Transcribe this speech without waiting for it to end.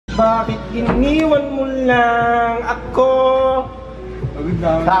Bakit iniwan mo lang ako?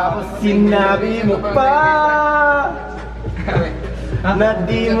 Tapos sinabi mo pa na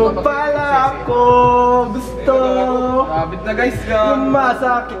di mo pala ako gusto. Sabit na guys Yung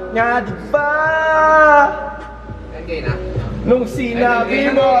masakit nga diba? Nung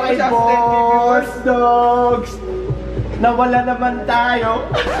sinabi mo ay boss dogs nawala naman tayo.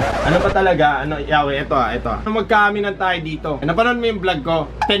 Ano pa talaga? Ano, Yawe, ito. Magkaaminan tayo dito. Napanood mo yung vlog ko?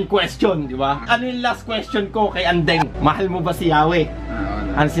 10 question, di ba? Ano yung last question ko kay Andeng? Mahal mo ba si Yawe?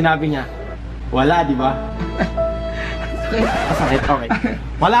 Ano sinabi niya? Wala, di ba? Masakit, okay.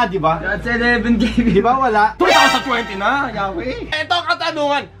 Wala, di ba? That's 11 game. Di ba wala? 2020 na, Yawe. Ito ang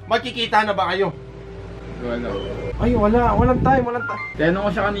katanungan. Magkikita na ba kayo? Wala. Ay, wala. Walang time. Tinanong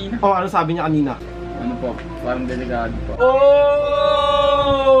ko siya kanina. Oh, ano sabi niya kanina? Ano po? Parang delikado po. Oh!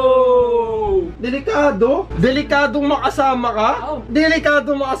 Delikado? Delikadong makasama ka?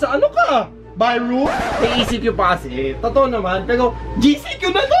 Delikadong makasama? Ano ka? Byru? May ECQ pa kasi. Totoo naman. Pero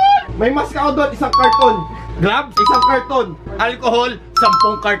GCQ na doon! May mask ako doon. Isang karton. Grab? Isang karton. Alcohol?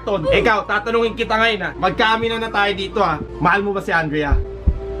 10 karton. Ikaw, tatanungin kita ngayon ha. Magkaaminan na tayo dito ha. Mahal mo ba si Andrea?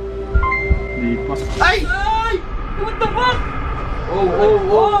 Hindi pa. Ay! What the fuck?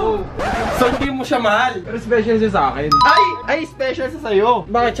 Oh. So hindi mo siya mahal? Pero special siya sa akin. Ay, special sa sa'yo.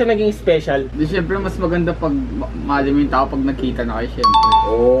 Bakit siya naging special? Di syempre mas maganda pag mahalin mo yung tao pag nagkita na kayo syempre.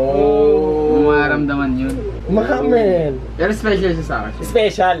 Mararamdaman yun. Makamen. Pero special siya sa akin.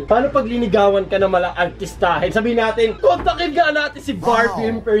 Special. Paano pag linigawan ka ng malang artistahin? Sabihin natin, kontakin nga natin si Barbie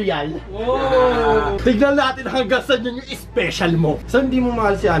Imperial. Tignan natin hanggang saan yun yung special mo. So hindi mo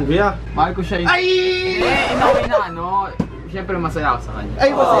mahal si Andrea? Mahal ko siya yun. Ay! Inaway na ano. Siyempre masaya ako sa kanya.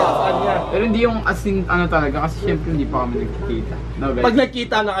 Ay, masaya sa kanya. Pero hindi yung as in ano talaga kasi siyempre hindi pa kami nagkikita. No, guys. Pag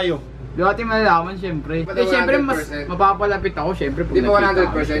nagkita na kayo? Di natin malalaman siyempre. Eh siyempre mas mapapalapit ako siyempre pag hindi pa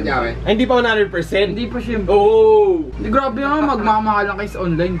 100% Yawe? Ay, hindi pa 100%? Hindi pa siyempre. Oh! Hindi grabe naman magmamahal lang kayo sa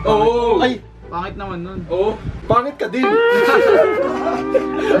online. Oh! Ay! Pangit naman nun. Oh! Pangit ka din!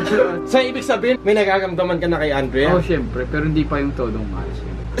 So ibig sabihin, may nagagamdaman ka na kay Andrea? Oo siyempre, pero hindi pa yung todong mahal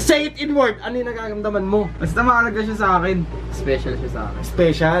siyempre. Say it in word, ano yung nagagamdaman mo? Basta mahalaga siya sa akin. Special siya sa akin.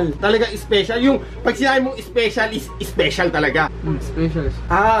 Special. Talaga special. Yung pag sinabi mong special is special talaga. Special siya.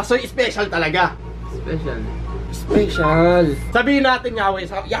 Ah, so special talaga. Special. Special. Sabihin natin,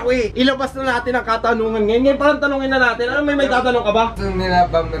 Yawe, ilabas na natin ang katanungan ngayon. Ngayon parang tanungin na natin. Ano, may tatanong ka ba? Gusto nila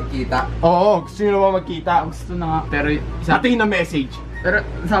bang magkita? Oo, gusto nyo ba magkita? Gusto na nga. Pero Sabihin na message. Pero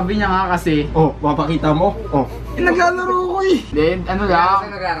sabi niya nga kasi, Oh, mapakita mo? Oh. naglalaro ko eh. Then, ano lang.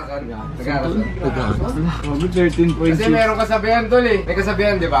 Nagrarason. Mag 13 points. Kasi meron kasabihan tol eh. May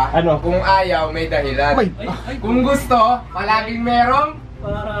kasabihan di ba? Ano? Kung ayaw, may dahilan. Ay. Kung gusto, palaging merong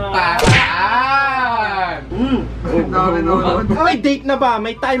paraan. May date na ba?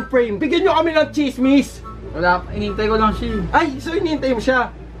 May time frame? Bigyan nyo kami ng chismis. Wala, inintay ko lang siya. Ay, so inihintay mo siya?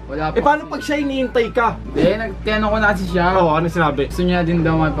 Wala pa. Eh paano pag siya inihintay ka? Nagtanong ko na kasi siya. Oo, ano sinabi? Gusto niya din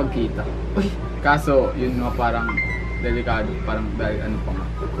daw mapagkita. Uy. Kaso, yun nga parang delikado. Parang dahil ano pa nga.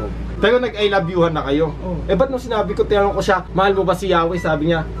 Pero nag-I love youhan na kayo. Eh ba't nung sinabi ko, tinanong ko siya, mahal mo ba si Yawe? Sabi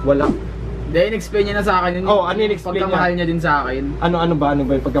niya, wala. Then, in-explain niya na sa akin yun. Ano yung explain niya? Pagkamahal niya din sa akin. Ano ba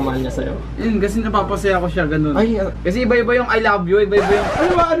yung pagkamahal niya sa'yo? Yun, kasi napapasaya ko siya ganun. Ay, kasi iba-iba yung I love you, iba-iba yung...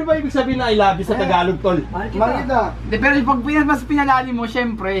 ano ba ibig sabihin na I love you sa Tagalog, tol? Mahal kita. Pero pag mas pinalalim mo,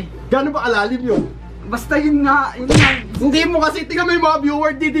 syempre, Gano'n ba alalim yun? basta yun nga. Hindi mo kasi, tingnan mo yung mga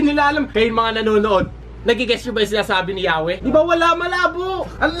viewer, di din nila alam. Kayo mga nanonood, nagigess nyo ba yung sinasabi ni Yawe? Di ba wala, malabo?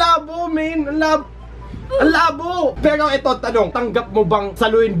 Ang labo, man, ang labo! Pero ito, tanong, tanggap mo bang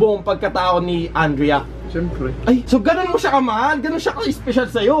saluin buong pagkatao ni Andrea? Syempre. Ay, so ganun mo siya kamahal? Ganun siya ka-special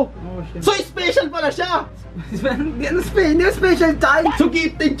sa'yo? Oh, syempre. So special pala siya! Hindi special time. So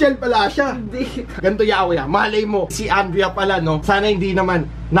gifted child pala siya! Hindi. Ganito Yawe ha, malay mo, si Andrea pala no, sana hindi naman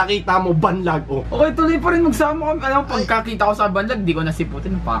nakita mo banlag oh. Okay, tuloy pa rin magsama kami. Alam mo, pagkakita ko sa banlag, di ko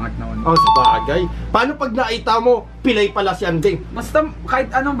nasiputin. Pangit naman. Oh, sa bagay. Paano pag nakita mo, pilay pala si Andeng? Basta, kahit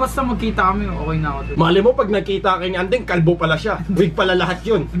anong basta magkita kami, okay na ako. Malay mo pag nakita kay ni Andeng, kalbo pala siya. Wig pala lahat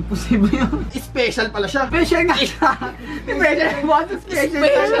yun. Imposible yun. Special pala siya. Special nga siya.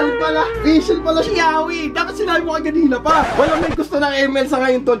 Special pala. Special pala si Yawi. Dapat sinabi mo kanina pa. Walang may gusto ng ML sa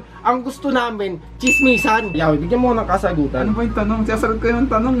ngayon tol. Ang gusto namin, chismisan. Yawi, bigyan mo ng kasagutan. Ano ba yung tanong? Sasagot ko yung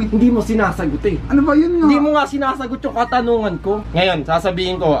tanong eh. Hindi mo sinasagot eh. Ano ba yun nga? Hindi mo nga sinasagot yung katanungan ko. Ngayon,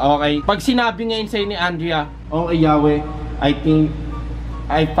 sasabihin ko, okay. Pag sinabi ngayon sa'yo ni Andrea, okay Yawe, I think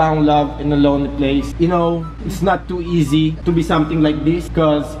I found love in a lonely place. You know, it's not too easy to be something like this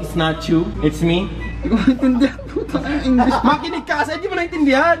because it's not you, it's me. Hindi ko maintindihan puta yung English. Makinig ka kasi hindi mo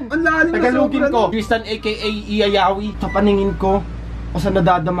naintindihan. Ang lalim na Tagalogin sobrang. ko, Tristan aka Iyayawi. Sa paningin ko, O sa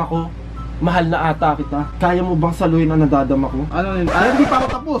nadadama ko, mahal na ata kita. Kaya mo bang saluhin ang nadadama ko? Ano yun? Ay, hindi pa ako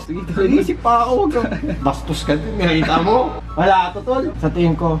tapos. Sige, Nag-iisip pa ako. Huwag kang bastos ka din. Nakita mo? Wala, totoo. Sa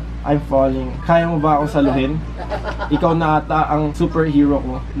tingin ko, I'm falling. Kaya mo ba akong saluhin? Ikaw na ata ang superhero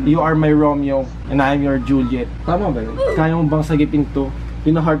ko. You are my Romeo and I am your Juliet. Tama ba yun? Kaya mo bang sagipin to?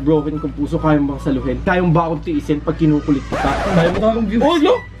 Pina-heartbroken kong puso, kaya mo bang saluhin? Kaya mo ba akong tiisin pag kinukulit kita? Kaya mo akong view? Oh,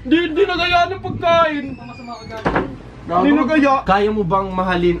 no! Di nagaya ng pagkain! Hindi nagaya! Kaya mo bang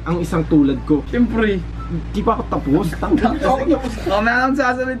mahalin ang isang tulad ko? Siyempre. Di pa ako tapos? Tanggal ako tapos. Mamaya lang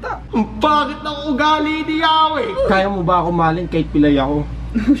sasalita. Bakit ako ugali ni Yahweh? Kaya mo ba ako mahalin kahit pilay ako?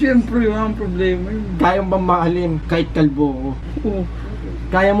 Siyempre, walang problema yun. Kaya mo ba mahalin kahit kalbo ako? Oo.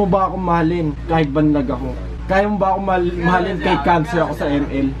 Kaya mo ba ako mahalin kahit banlag ako? Kaya mo ba ako mahalin kahit cancer ako sa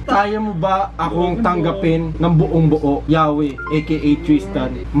ML? Kaya mo ba akong tanggapin ng buong buo? Yahweh, aka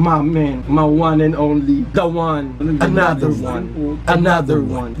Tristan, my man, my one and only, the one, another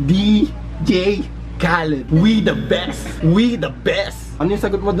one, DJ Khaled, we the best, we the best. Ano yung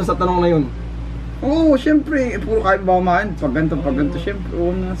sagot mo dun sa tanong na yun? Oo, siyempre. Puro kahit bamahan. Pag ganito, siyempre.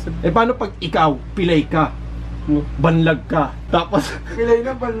 Oo na. Eh paano pag ikaw, pilay ka, banlag ka, tapos Pilay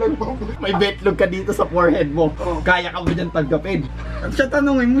na banlag mo. may betlog ka dito sa forehead mo, kaya ka ba dyan tanggapin? At siya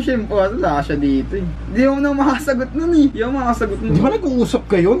tanongin mo, siyempre. Wala siya dito eh. Hindi mo na makasagot nun eh. Hindi mo makasagot nun. Di ba nag-uusap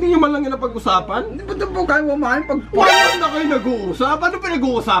kayo? Hindi nyo man lang yung napag-usapan? Hindi ba ito po kayo bamahan pag... Wala na kayo nag-uusap? Ano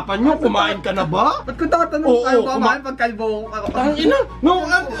pinag-uusapan nyo? Kumain ka na ba? Ba't ko tatanong Oo, kayo bamahan pag kalbo ko? Ang ina, no,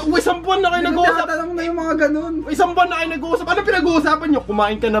 isang buwan na kayo Hindi ko nag-uusap. tatanong na yung mga ganun. Isang buwan na kayo nag-uusap. Ano pinag-uusapan nyo?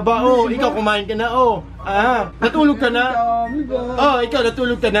 Kumain ka na ba? Oh, ikaw kumain ka na. Oh, natulog ka na? Oh, ikaw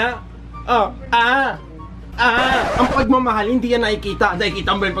natulog ka na? Oh, ang pagmamahal, hindi yan nakikita.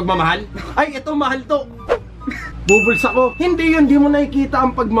 Nakikita mo ba yung pagmamahal? Ay, ito, mahal to. Bubulsa ko. Hindi yun, di mo nakikita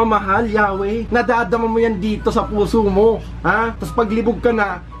ang pagmamahal, Yahweh. Nadadama mo yan dito sa puso mo. Ha? Tapos paglibog ka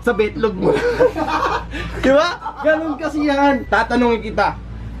na, sa betlog mo. Di ba? Ganun kasi yan. Tatanungin kita.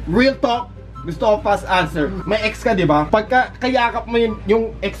 Real talk, gusto ko fast answer. May ex ka, di ba? Pagka kayakap mo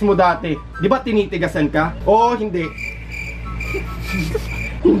yung ex mo dati, di ba tinitigasan ka? Oo, hindi.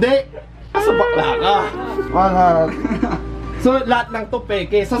 Hindi. Asa bakla ka? So, lahat ng to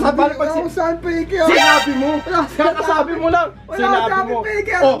peke. So, paano pag Saan peke? sinabi mo? Kakasabi mo lang. Sinabi mo.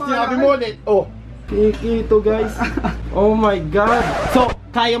 Oh, sinabi mo ulit. Oh, peke ito, guys. Oh my God. So,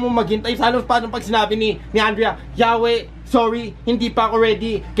 kaya mo maghintay. Paano pag sinabi ni Andrea, Yahweh, sorry, hindi pa ako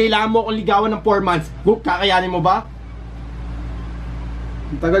ready. Kailangan mo akong ligawan ng 4 months. Kakayanin mo ba?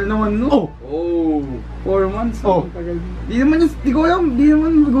 Ang tagal naman no. Oh. 4 months. Oh. Ang tagal. Di naman yun, di ko alam, di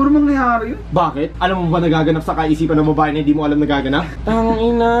naman siguro mangyayari yun. Bakit? Alam mo ba nagaganap sa kaisipan ng babae na hindi mo alam nagaganap?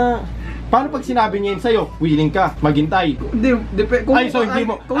 Tangina. Paano pag sinabi niya yun sa'yo, willing ka, maghintay? Hindi, kung, Ay, so hindi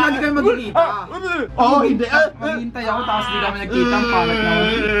mo. Kung lagi kayo magkikita. Oo, hindi. Maghintay ako tapos di kami nagkita ang pangat na.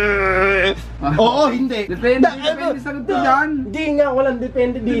 Oo, hindi. Depende sagot ko dyan. Hindi nga, walang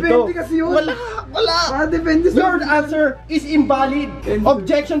depende dito. Depende kasi yun. Wala. Depende sa... Your answer is invalid.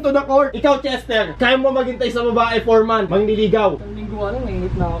 Objection to the court. Ikaw, Chester, kaya mo maghintay sa babae 4 months, mangliligaw. Isang linggo nga lang,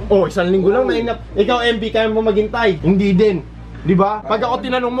 nainip na ako. Oh, 1 linggo lang nainap. Ikaw, MB, kaya mo maghintay? Hindi din. Di ba? Pag ako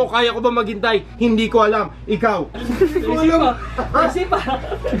tinanong mo, kaya ko ba maghintay? Hindi ko alam. Ikaw. Kasi pa.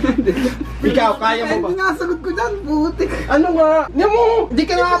 Ikaw, kaya mo ba? Hindi nga sagot ko dyan, putik. Ano nga? Hindi mo, di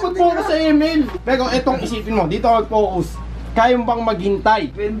ka nakapag-focus sa email. Pero etong isipin mo, dito mag-focus. Kaya mo bang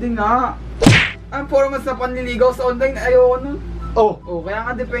maghintay? Depende nga. Ang format sa panliligaw sa online, ayoko nun. Oh, Kaya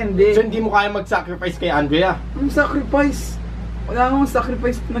nga depende. so hindi mo kaya mag-sacrifice kay Andrea? Ang sacrifice. Wala namang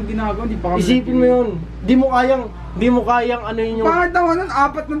sacrifice na ginagawa, di pa kami. Isipin mo yun. Di mo kayang ano yun yung... Bakit naman nun?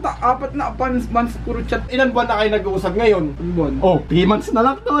 Apat na months puro chat. Ilan buwan na kayo nag-uusap ngayon? Bon. Oh, 3 months na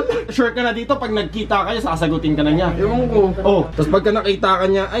lang tol. Sure ka na dito, pag nagkita kayo, sasagutin ka na niya. Ewan ko. Oh, tapos pagka nakita ka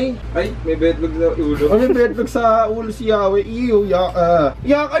niya, ay, May betlog na ulo. may betlog sa ulo si Yahweh. Iyo,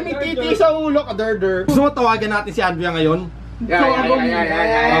 kami titi sa ulo, kaderder. Gusto mo tawagan natin si Andrea ngayon?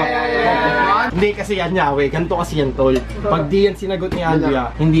 Hindi kasi yan, Yahweh. Ganito kasi yan, tol. Pag di yan sinagot ni Andrea,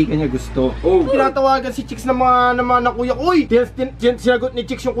 hindi kanya gusto. Tinatawagan si Chicks na mga kuya ko. Uy, sinagot ni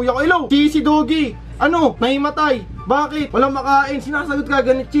Chicks yung kuya ko. Hello, si DOGIE. Ano, nahimatay. Bakit? Walang makain. Sinasagot ka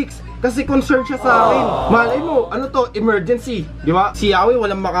agad ni Chicks. Kasi concerned siya sa akin. Malay mo, ano to, emergency. Di ba? Si Yahweh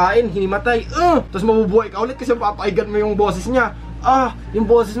walang makain, hinimatay. Tapos mabubuhay ka ulit kasi papaigan mo yung boses niya. Yung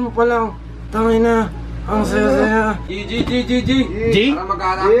boses mo pa lang. Tangay na. Ang saya-saya. G? Para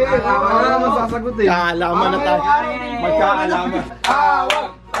magkalaman. Masasagot eh. Kaalaman na tayo. Magkaalaman.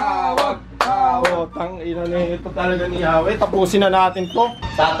 Awag. Oh, ina na ito talaga ni Yahweh. Tapusin na natin to.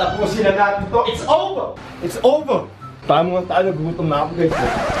 Tatapusin na natin to. It's over. It's over. Tama nga tayo, nagugutom na ako guys.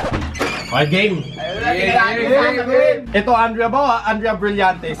 Okay, game. Ito, Andrea ba? Andrea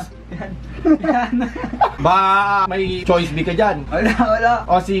Brillantes. Ba, may choice B ka dyan? Wala.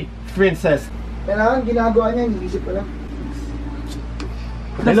 O si Princess? Kailangan ginagawa niya, iniisip ko lang.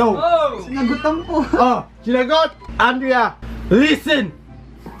 Hello? Sinagutan po. Oh, sinagot! Andrea, listen!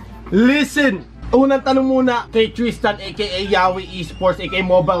 Listen! Unang tanong muna kay Tristan aka Yawi Esports aka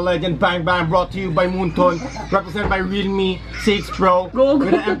Mobile Legend Bang Bang, brought to you by Moonton, represented by Realme 6 Pro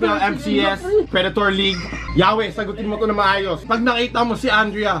with the MPL MCS Predator League. Yawi, sagutin mo to na maayos. Pag nakita mo si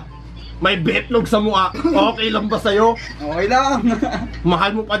Andrea may betlog sa mukha, okay lang ba sa'yo? Okay lang.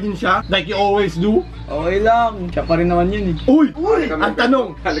 Mahal mo pa din siya like you always do? Okay lang. Siya pa rin naman yun eh. Uy! Ang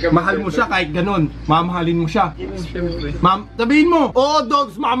tanong, mahal mo siya kahit ganun, mamahalin mo siya? Siyempre. Ma'am, sabihin mo, oo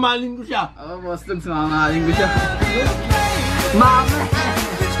dogs, mamahalin ko siya. Ako, boss dogs, mamahalin ko siya.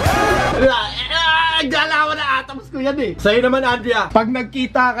 Galawan na atams ko yan eh. Sa'yo naman, Andrea, pag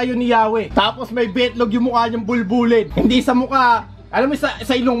nagkita kayo ni Yawe, tapos may betlog yung mukha niyang bulbulin, hindi sa mukha, alam mo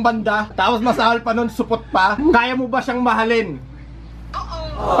sa ilong banda, tapos masahal pa nun, supot pa, kaya mo ba siyang mahalin?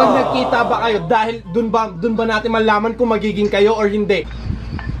 Pag nagkita ba kayo, dahil dun ba natin malaman kung magiging kayo or hindi?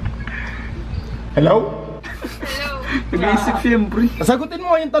 Hello? Nag-iisip siyempre. Sagutin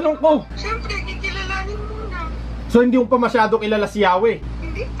mo yung tanong ko. Siyempre, kikilalanin muna. So hindi mo pa masyado kilala si Yawe?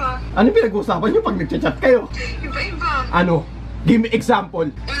 Hindi pa. Ano pinag-uusapan nyo pag nagchat-chat kayo? Iba-iba. Ano? Give me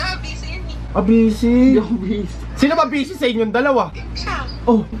example. Wala, busy yan eh. Ah, busy. Yung bis. Sino ba busy sa inyong dalawa? Siya.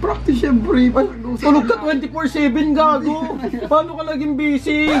 Oh, Practice siyempre. tulog ka 24/7, gago. Paano ka naging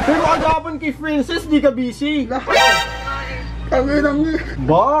busy? Pero agapan kay Princess, di ka busy. Kami lang eh.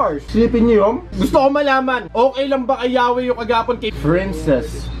 Bars. Silipin niyo yun? Gusto ko malaman, okay lang ba kay Yawe yung agapan kay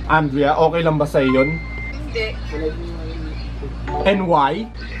Princess? Andrea, okay lang ba sa yun? Hindi. And why?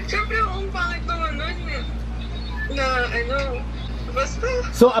 Siyempre, kung pangit naman nun eh. Na ano, basta.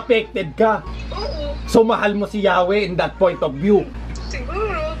 So affected ka. Oo, So mahal mo si Yawe in that point of view.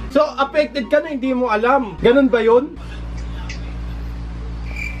 siguro. So affected ka na hindi mo alam. Ganun ba yun?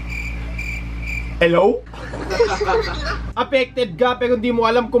 Hello? Affected ka pero hindi mo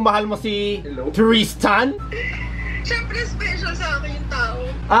alam kung mahal mo si Tristan? Siyempre, special sa akin yung tao.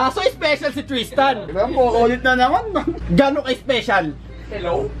 Ah, so special si Tristan. Diba po, ulit na naman. Gano'n ka special?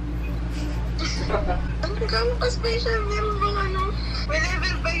 Ano gano'n ka-special? Meron bang ano? May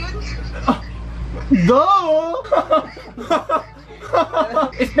level ba yun? Go!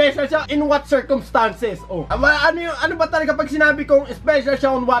 Special siya in what circumstances? Oh. Ano ba talaga pag sinabi kong special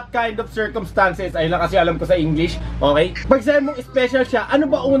siya on what kind of circumstances? Ayun lang kasi alam ko sa English. Okay? Pag sinabi mong special siya, ano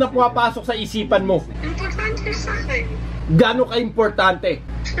ba una pumapasok sa isipan mo? Importante sa akin. Gano'n ka-importante?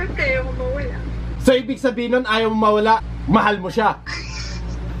 Siyempre, ayaw ko mawala. So ibig sabihin nun, ayaw mo mawala, mahal mo siya.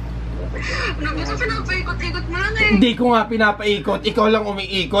 Ano ba ito pinapaikot-ikot mo lang eh? Hindi ko nga pinapaikot, ikaw lang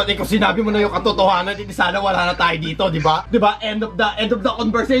umiikot. Ikaw sinabi mo na yung katotohanan, hindi sana wala na tayo dito, di ba? Di ba? End of the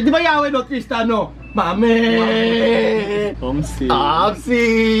conversation. Di ba Yawe no, Tristano? Mame! Amsi!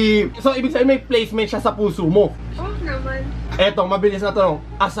 So ibig sabihin may placement siya sa puso mo. Oo naman. Eto, mabilis na tanong.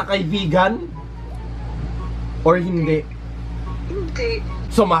 As a kaibigan? Or hindi? Hindi.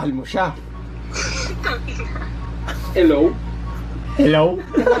 So mahal mo siya? Hello? Hello?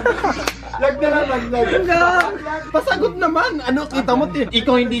 Lag na lang, lag. Pasagot naman. Ano kita mo, Tin?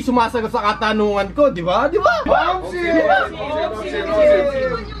 Ikaw hindi sumasagot sa katanungan ko, di ba? Di ba? Bouncy! Ano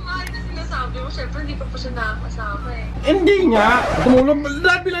yung mahal na sinasabi mo? Siyempre, hindi pa siya nakakasama eh. Hindi nga. Tumulong.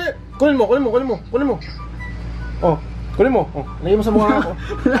 Labi lang. Kunin mo. Oh, kunin mo. Oh, lagay mo sa mukha ko.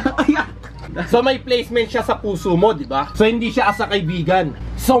 So may placement siya sa puso mo, di ba? So hindi siya asa kaibigan.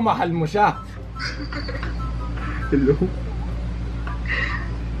 So mahal mo siya. Hello?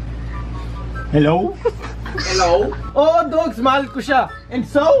 Hello? Hello? Oo, dogs, mahal ko siya. And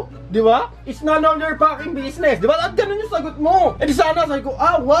so, di ba? It's none of your fucking business. Di ba? At ganun yung sagot mo. E di sana sabi ko,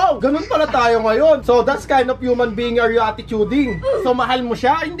 wow, ganun pala tayo ngayon. So that's kind of human being are you attituding. So mahal mo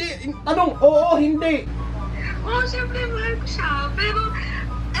siya? Hindi. Tanong, oo, hindi. Oo, siyempre, mahal ko siya. Pero,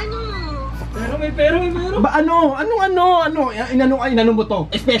 ano, Ba ano inano mo to?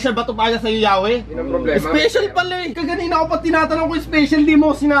 Special ba to para sa iyo, Yawe? Yun ang problema. Special pala eh. Kaganina ko pa tinatanong ko special, di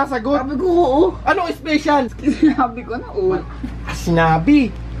mo sinasagot. Sabi ko, oo. Anong special? Sinabi ko na, oo. Sinabi.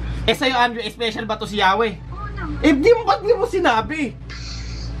 Sa'yo, Andre, special ba to si Yawe? oo naman. Ba't di mo sinabi?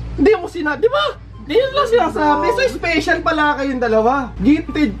 Di mo sinabi, di ba? Di yun lang sinasabi. So special pala kayong dalawa.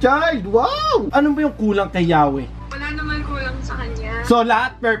 Gifted child, wow! Ano ba yung kulang kay Yawe? Wala naman kulang sa kanya. So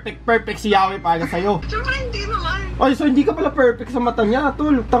lahat perfect si Yawe para sa'yo. Siyempre, hindi naman. Ay, so hindi ka pala perfect sa mata niya,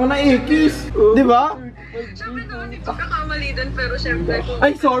 tol. Tanga na X. Di ba? Siyempre naman, hindi pagkakamali dun, pero siyempre kung...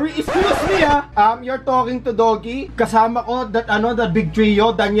 Ay, sorry. Excuse me, you're talking to Doggie. Kasama ko, the big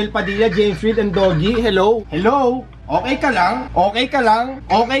trio, Daniel Padilla, James Reed, and Doggie. Hello? Hello? Okay ka lang? Okay ka lang?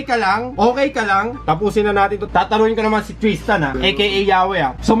 Okay ka lang? Okay ka lang? Tapusin na natin to. Tataluin ko naman si Tristan, aka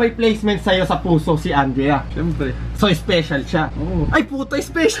Yahweh, So may placement sa'yo sa puso si Andrea. Siyempre. So special siya. Ay puta,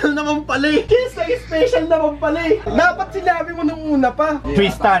 special naman pala eh. Special naman pala eh. Dapat sinabi mo nung una pa.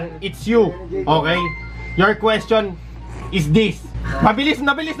 Tristan, it's you. Okay? Your question is this. Mabilis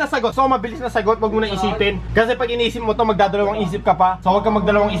na sagot. So mabilis na sagot, wag mo na isipin. Kasi pag inisip mo to, magdadalawang isip ka pa. So wag kang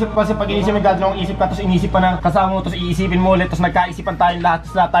magdalawang isip kasi pag inisip magdadalawang isip ka, tapos inisip pa na kasama mo, tapos iisipin mo ulit, tapos nagkaisipan tayong lahat,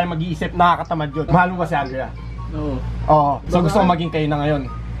 tapos lahat tayo mag-iisip, nakakatamad yun. Mahal mo ba si Andrea? Oo. So gusto mo maging kayo na ngayon?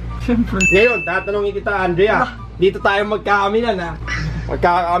 Siyempre. Ngayon, tatanungin kita, Andrea. Dito tayo magkakaminan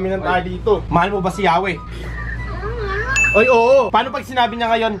Magkakaminan tayo dito. Mahal mo ba si Yahweh? Oy, oo. Paano pag sinabi niya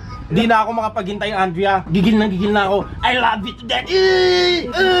ngayon, di na ako makapaghintay, Andrea. Gigil na ako. I love you to death.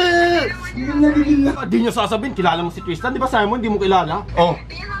 Gigil na. Di niyo sasabihin, kilala mo si Tristan. Di ba sabi mo, hindi mo kilala? Oh.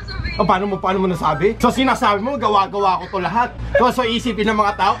 Paano mo nasabi? So sinasabi mo, gawa-gawa ko to lahat. So isipin ng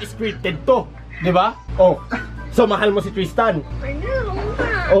mga tao, scripted to. Di ba? Oh. So mahal mo si Tristan.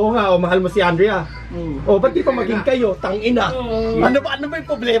 Oo nga, mahal mo si Andrea. Ba't di pa maging kayo? Tangina. Ano ba yung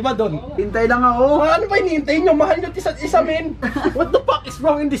problema doon? Hintay lang ako. Ano ba hinihintay nyo? Mahal nyo isa't isa, men. What the fuck is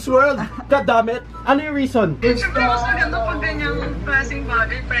wrong in this world? God damn it. Ano yung reason? Siyempre mas maganda pag ganyang klaseng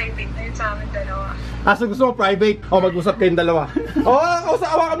bagay, private na yun sa amin dalawa. So gusto mo private? Mag-usap kayong dalawa.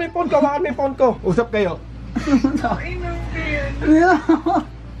 Hawakan mo yung phone ko. Usap kayo. Ay, naman.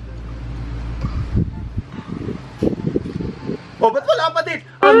 Ba't wala pa din?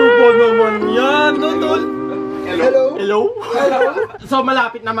 Ano ba naman yan, tol? Hello? So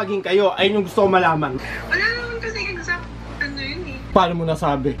malapit na maging kayo, ayun yung gusto ko malaman. Wala naman kasi exact ano yun eh. Paano mo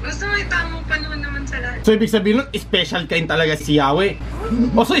nasabi? Gusto may tamang panahon naman sa lahat. So ibig sabihin nun, special kayo talaga si Yahweh.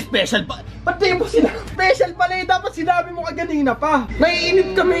 So special pa? Ba't di mo sinabi? Special pala eh, dapat sinabi mo kaganina pa.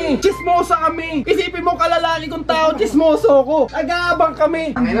 Naiinip kami, chismosa kami. Isipin mo kalalaki kong tao, chismoso ko. Nag-aabang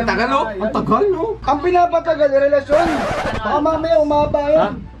kami. Ang tagal, no? Ang tagal, no? Ang pinapatagal na relasyon. Baka mamaya umaba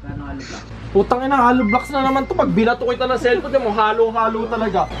yan. Putang ina, hollow blocks na naman to. Pag binato kita ng cellphone mo, halo-halo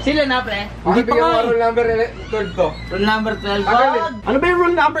talaga. Sila na, pre. Hindi pa nga eh. Roll number 12 to. Rule number 12. Wag! Ano ba yung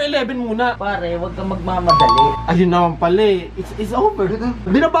rule number 11 muna? Pare, huwag kang magmamadali. Ayun naman pala eh. It's over.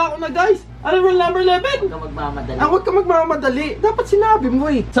 Binaba ko na guys. Ano rule number 11? Huwag kang magmamadali. Huwag ka magmamadali. Dapat sinabi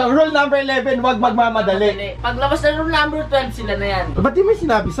mo eh. Sa rule number 11, huwag magmamadali. Paglabas na rule number 12, sila na yan. Ba't di may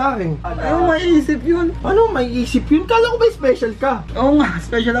sinabi sa akin? Ano maiisip yun? Ano may isip yun? Kala ko ba special ka? Oo nga,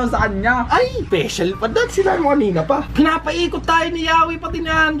 special ako sa kanya. Ay, special pa. Dahil sinabi mo kanina pa. Pinapaikot tayo ni Yahweh pati ni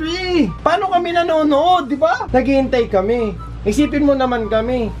Andre. Paano kami nanonood, di ba? Naghihintay kami. Isipin mo naman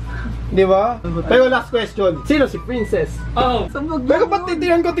kami. Di ba? Pero last question. Sino si Princess? Oo. Pero ba't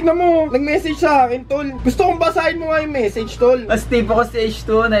titinan ko? Tingnan mo. Nag-message sa akin, tol. Gusto kong basahin mo nga yung message, tol. Mas tipo ko stage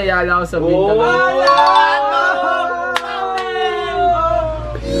 2, naiala ako sa binta. Wala!